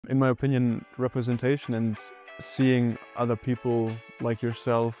In my opinion, representation and seeing other people like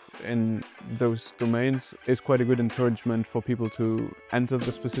yourself in those domains is quite a good encouragement for people to enter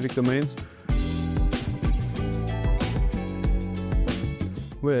the specific domains.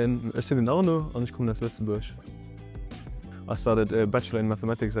 We're in Arno, and ich komme aus Luxembourg. I started a bachelor in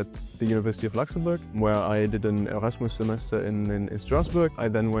mathematics at the University of Luxembourg, where I did an Erasmus semester in Strasbourg. I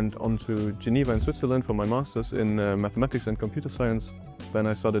then went on to Geneva in Switzerland for my master's in mathematics and computer science. Then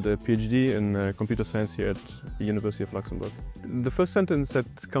I started a PhD in computer science here at the University of Luxembourg. The first sentence that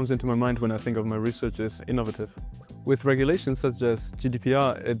comes into my mind when I think of my research is innovative. With regulations such as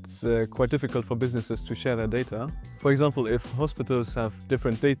GDPR, it's quite difficult for businesses to share their data. For example, if hospitals have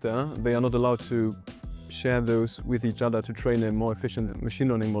different data, they are not allowed to share those with each other to train a more efficient machine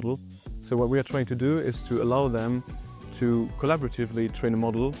learning model. So what we are trying to do is to allow them to collaboratively train a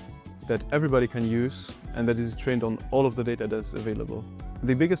model that everybody can use and that is trained on all of the data that's available.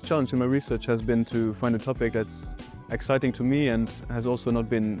 The biggest challenge in my research has been to find a topic that's exciting to me and has also not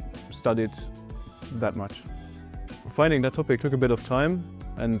been studied that much. Finding that topic took a bit of time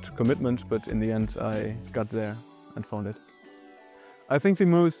and commitment, but in the end I got there and found it. I think the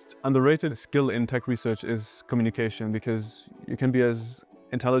most underrated skill in tech research is communication, because you can be as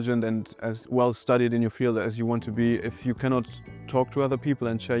intelligent and as well studied in your field as you want to be. If you cannot talk to other people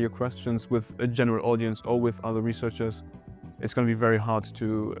and share your questions with a general audience or with other researchers, it's going to be very hard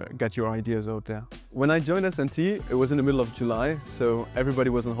to get your ideas out there. When I joined SNT, it was in the middle of July, so everybody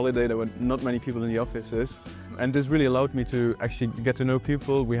was on holiday. There were not many people in the offices. And this really allowed me to actually get to know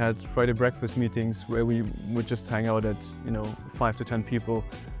people. We had Friday breakfast meetings where we would just hang out at 5 to 10 people,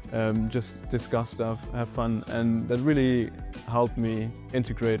 just discuss stuff, have fun, and that really helped me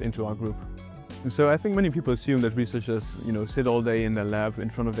integrate into our group. So I think many people assume that researchers, sit all day in their lab in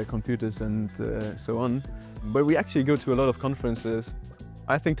front of their computers and so on. But we actually go to a lot of conferences.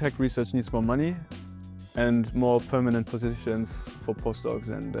 I think tech research needs more money and more permanent positions for postdocs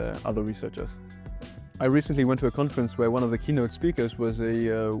and other researchers. I recently went to a conference where one of the keynote speakers was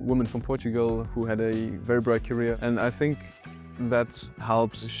a woman from Portugal who had a very bright career, and I think that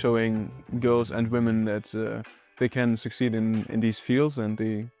helps showing girls and women that they can succeed in these fields and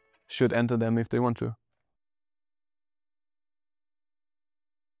they should enter them if they want to.